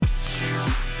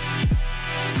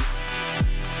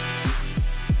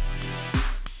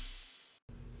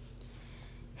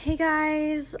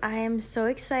guys, I am so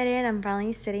excited. I'm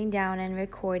finally sitting down and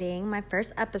recording my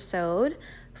first episode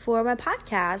for my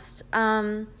podcast.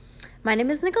 My name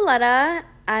is Nicoletta.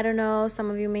 I don't know, some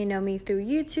of you may know me through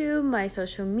YouTube, my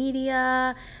social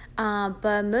media,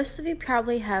 but most of you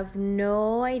probably have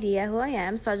no idea who I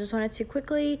am. So I just wanted to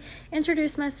quickly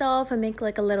introduce myself and make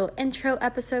like a little intro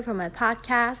episode for my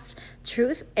podcast.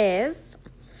 Truth is,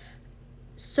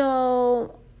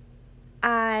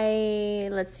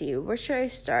 let's see, where should I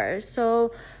start?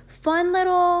 So, fun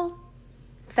little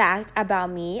fact about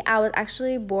me. I was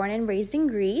actually born and raised in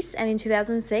Greece, and in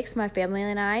 2006, my family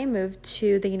and I moved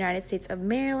to the United States of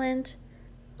Maryland.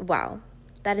 Wow,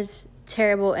 that is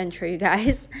terrible intro, you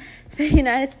guys. The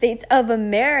United States of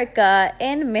America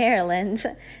in Maryland.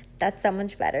 That's so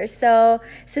much better. So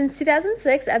since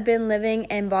 2006, I've been living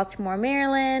in Baltimore,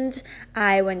 Maryland.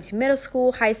 I went to middle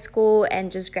school, high school,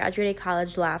 and just graduated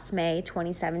college last May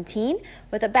 2017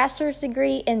 with a bachelor's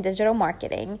degree in digital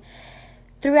marketing.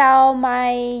 Throughout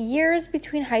my years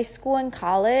between high school and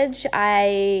college,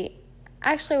 I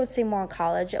would say more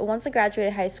college. Once I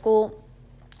graduated high school,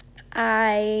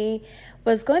 I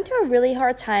was going through a really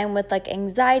hard time with like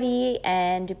anxiety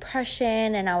and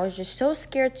depression, and I was just so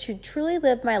scared to truly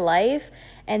live my life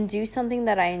and do something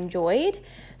that I enjoyed.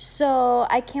 So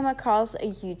I came across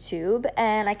YouTube,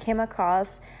 and I came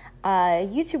across a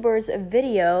YouTuber's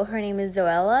video. Her name is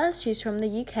Zoella. She's from the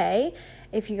UK.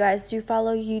 If you guys do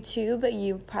follow YouTube,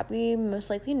 you probably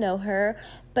most likely know her.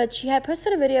 But she had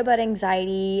posted a video about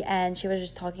anxiety, and she was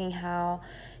just talking how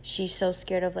she's so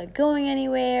scared of like going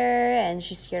anywhere, and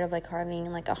she's scared of like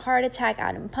having like a heart attack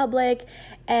out in public.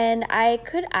 And I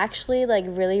could actually like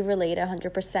really relate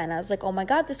 100%. I was like, oh my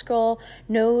God, this girl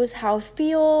knows how I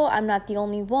feel. I'm not the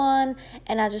only one.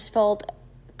 And I just felt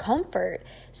comfort.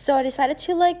 So I decided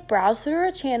to like browse through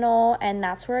her channel, and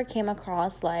that's where I came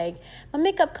across like my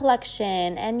makeup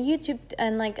collection and YouTube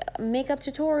and like makeup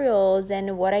tutorials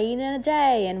and what I eat in a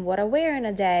day and what I wear in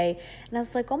a day. And I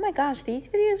was like, oh my gosh, these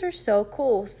videos are so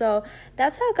cool. So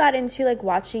that's how I got into like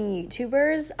watching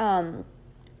YouTubers.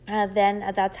 Then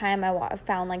at that time I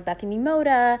found like Bethany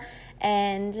Moda,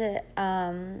 and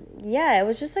it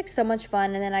was just like so much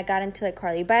fun. And then I got into like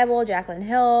Carly Bible, Jaclyn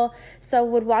Hill. So I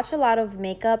would watch a lot of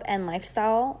makeup and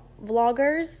lifestyle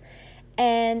vloggers,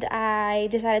 and I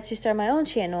decided to start my own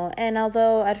channel. And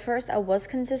although at first I was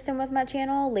consistent with my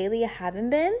channel, lately I haven't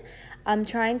been. I'm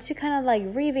trying to kind of like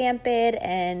revamp it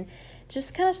and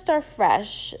just kind of start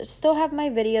fresh. Still have my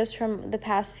videos from the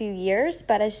past few years,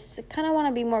 but I kind of want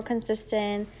to be more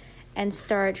consistent and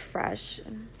start fresh.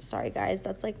 Sorry guys,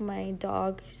 that's like my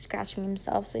dog scratching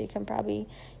himself, so you can probably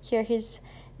hear his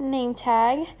name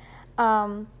tag.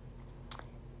 And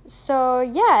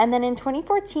then in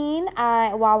 2014,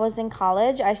 while I was in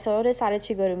college, I still decided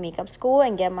to go to makeup school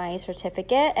and get my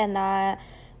certificate, and that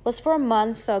was for a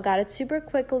month, so I got it super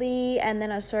quickly. And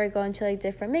then I started going to like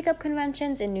different makeup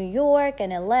conventions in New York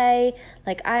and LA,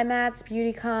 like IMATS,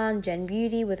 BeautyCon, Gen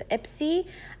Beauty with Ipsy.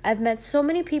 I've met so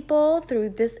many people through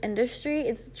this industry.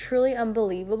 It's truly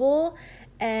unbelievable.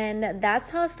 And that's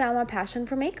how I found my passion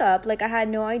for makeup. Like I had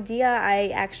no idea I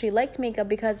actually liked makeup,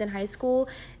 because in high school,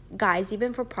 guys,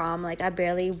 even for prom, like I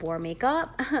barely wore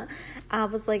makeup. I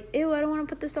was like, ew, I don't want to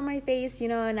put this on my face,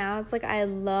 and now it's like I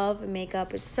love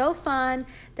makeup. It's so fun.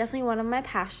 Definitely one of my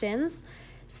passions.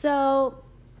 So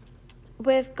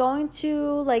with going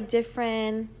to like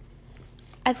different,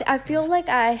 I feel like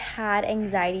I had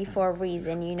anxiety for a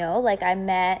reason, like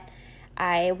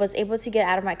I was able to get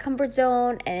out of my comfort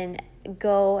zone and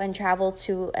go and travel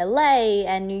to LA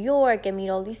and New York and meet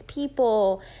all these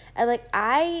people. And like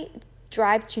I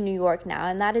drive to New York now,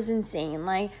 and that is insane.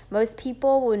 Like most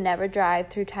people would never drive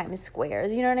through Times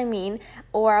Squares, you know what I mean?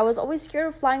 Or I was always scared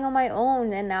of flying on my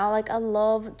own, and now like I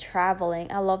love traveling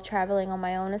on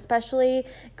my own, especially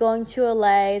going to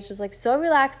LA. It's just like so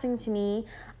relaxing to me.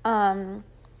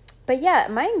 But yeah,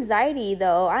 my anxiety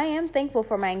though, I am thankful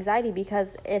for my anxiety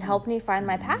because it helped me find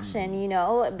my passion,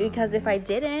 because if I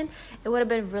didn't, it would have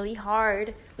been really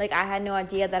hard. Like I had no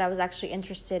idea that I was actually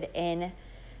interested in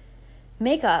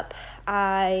makeup.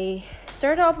 I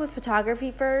started off with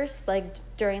photography first, like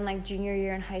during like junior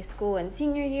year in high school and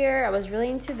senior year. I was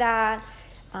really into that,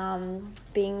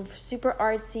 being super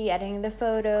artsy, editing the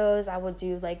photos. I would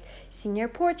do like senior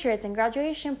portraits and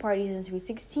graduation parties and sweet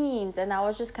 16s, and that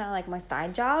was just kind of like my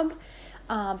side job.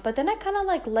 But then I kind of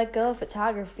like let go of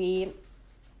photography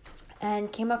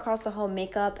and came across the whole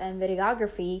makeup and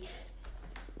videography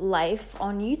life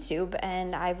on YouTube,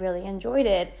 and I really enjoyed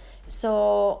it.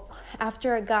 So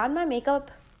after I got my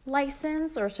makeup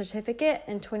license or certificate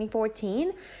in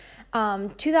 2014,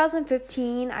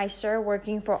 2015, I started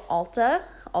working for Ulta.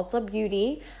 Ulta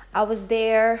Beauty. I was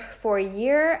there for a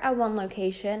year at one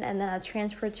location, and then I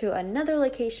transferred to another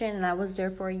location, and I was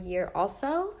there for a year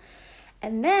also.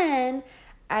 And then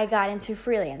I got into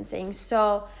freelancing.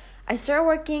 So I started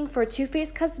working for Too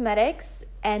Faced Cosmetics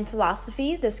and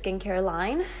Philosophy, the skincare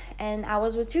line. And I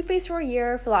was with Too Faced for a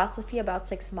year, Philosophy about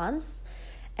 6 months.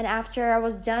 And after I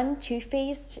was done Too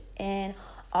Faced in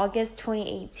August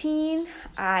 2018,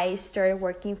 I started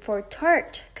working for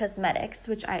Tarte Cosmetics,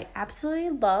 which I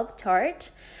absolutely love Tarte.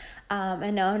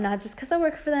 I know, not just because I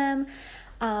work for them,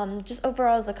 just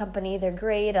overall as a company, they're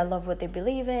great. I love what they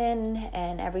believe in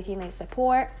and everything they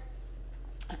support.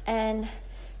 And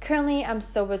currently I'm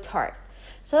still with Tarte.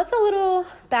 So that's a little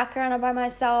background about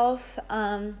myself.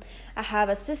 I have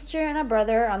a sister and a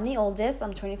brother. I'm the oldest.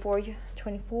 I'm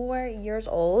 24 years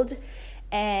old.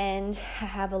 And I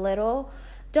have a little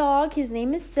dog. His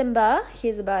name is Simba.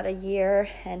 He's about a year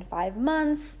and 5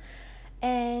 months.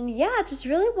 And yeah, just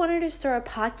really wanted to start a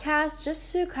podcast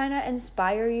just to kind of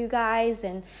inspire you guys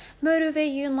and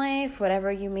motivate you in life,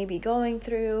 whatever you may be going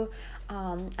through.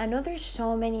 I know there's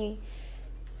so many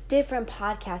different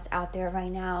podcasts out there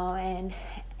right now, and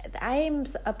I'm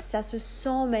obsessed with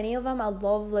so many of them. I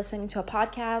love listening to a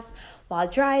podcast while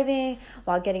driving,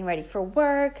 while getting ready for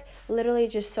work. Literally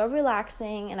just so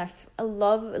relaxing, and I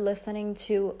love listening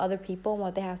to other people and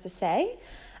what they have to say.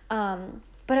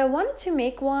 But I wanted to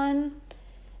make one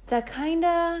that kind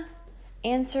of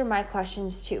answer my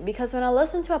questions too, because when I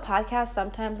listen to a podcast,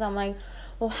 sometimes I'm like,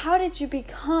 well, how did you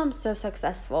become so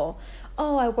successful?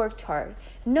 Oh, I worked hard.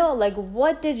 No, like,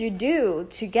 what did you do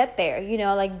to get there? You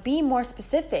know, like, be more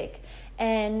specific.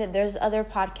 And there's other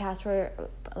podcasts where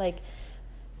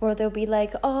they'll be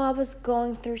like, oh, I was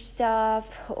going through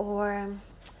stuff, or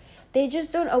they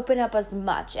just don't open up as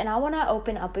much. And I want to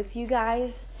open up with you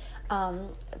guys,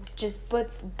 just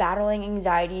with battling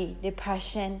anxiety,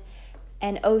 depression,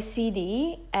 and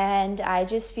OCD, and I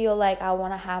just feel like I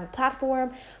want to have a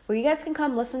platform where you guys can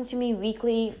come listen to me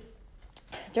weekly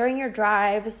during your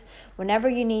drives, whenever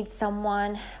you need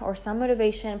someone or some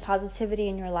motivation, positivity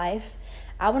in your life.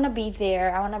 I want to be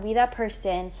there. I want to be that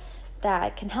person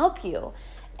that can help you.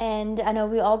 And I know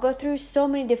we all go through so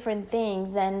many different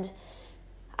things, and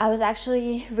I was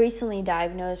actually recently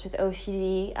diagnosed with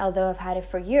OCD. Although I've had it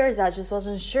for years, I just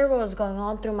wasn't sure what was going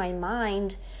on through my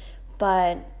mind.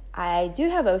 But I do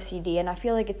have OCD, and I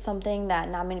feel like it's something that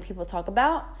not many people talk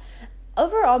about.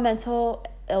 Overall, mental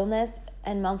illness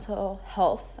and mental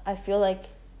health, I feel like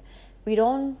we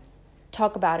don't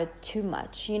talk about it too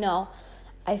much. You know,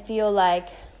 I feel like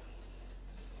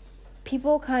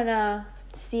people kind of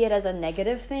see it as a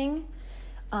negative thing.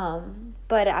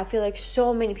 But I feel like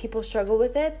so many people struggle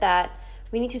with it that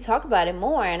we need to talk about it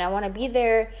more. And I want to be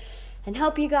there and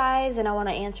help you guys, and I want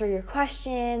to answer your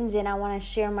questions, and I want to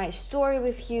share my story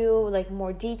with you, like,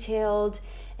 more detailed,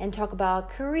 and talk about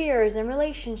careers and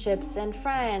relationships and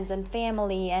friends and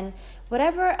family and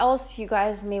whatever else you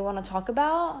guys may want to talk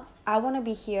about. I want to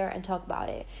be here and talk about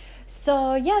it.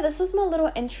 So yeah, this was my little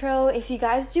intro. If you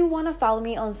guys do want to follow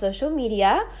me on social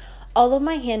media, all of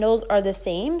my handles are the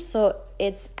same. So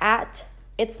it's at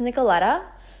It's Nicoletta.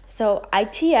 So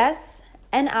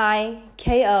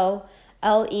ITSNIKOLETTA.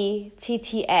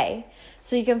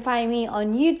 So you can find me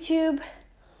on YouTube,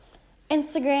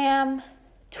 Instagram,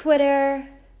 Twitter,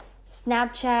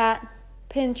 Snapchat,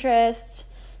 Pinterest.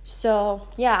 So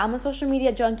yeah, I'm a social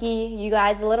media junkie. You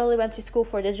guys literally went to school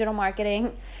for digital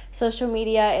marketing. Social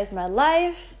media is my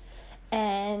life.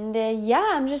 And yeah,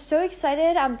 I'm just so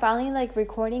excited. I'm finally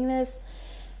recording this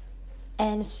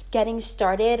and getting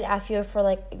started. I feel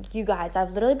for you guys,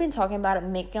 I've literally been talking about it,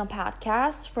 making a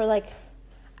podcast for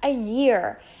a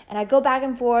year, and I go back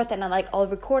and forth, and I'll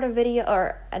record a video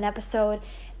or an episode,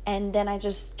 and then I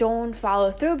just don't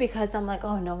follow through because I'm like,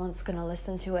 oh, no one's gonna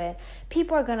listen to it.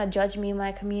 People are gonna judge me in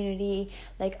my community,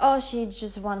 oh, she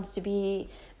just wants to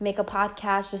make a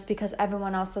podcast just because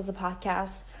everyone else does a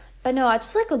podcast. But no, I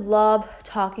just love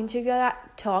talking to you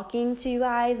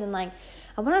guys, and I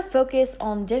want to focus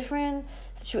on different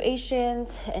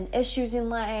situations and issues in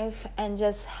life and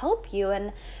just help you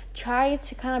and try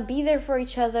to kind of be there for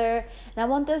each other. And I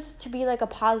want this to be a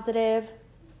positive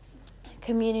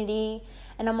community.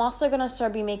 And I'm also going to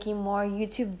start making more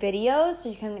YouTube videos so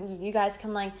you guys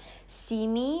can see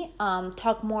me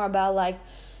talk more about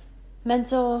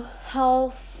mental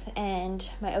health and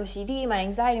my OCD, my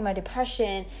anxiety, my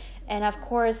depression. And of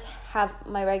course, have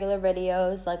my regular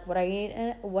videos what I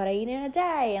eat in a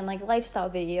day, and lifestyle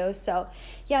videos. So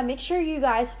yeah, make sure you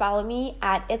guys follow me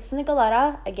at It's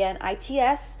Nicoletta. Again,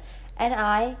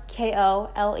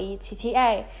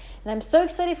 ITSNIKOLETTA. And I'm so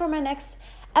excited for my next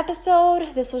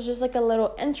episode. This was just like a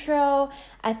little intro.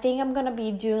 I think I'm gonna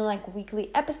be doing like weekly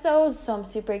episodes, so I'm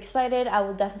super excited. I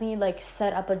will definitely like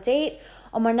set up a date.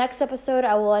 On my next episode,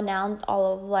 I will announce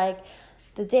all of like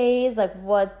the days, like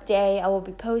what day I will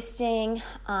be posting,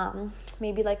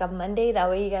 maybe like a Monday, that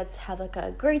way you guys have like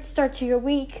a great start to your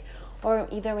week, or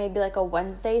either maybe like a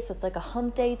Wednesday, so it's like a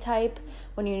hump day type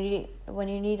when you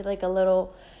need like a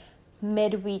little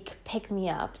midweek pick me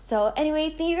up. So anyway,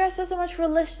 thank you guys so much for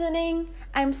listening.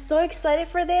 I'm so excited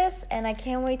for this, and I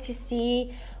can't wait to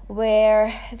see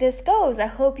where this goes. I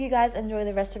hope you guys enjoy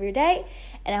the rest of your day,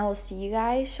 and I will see you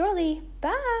guys shortly.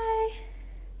 Bye.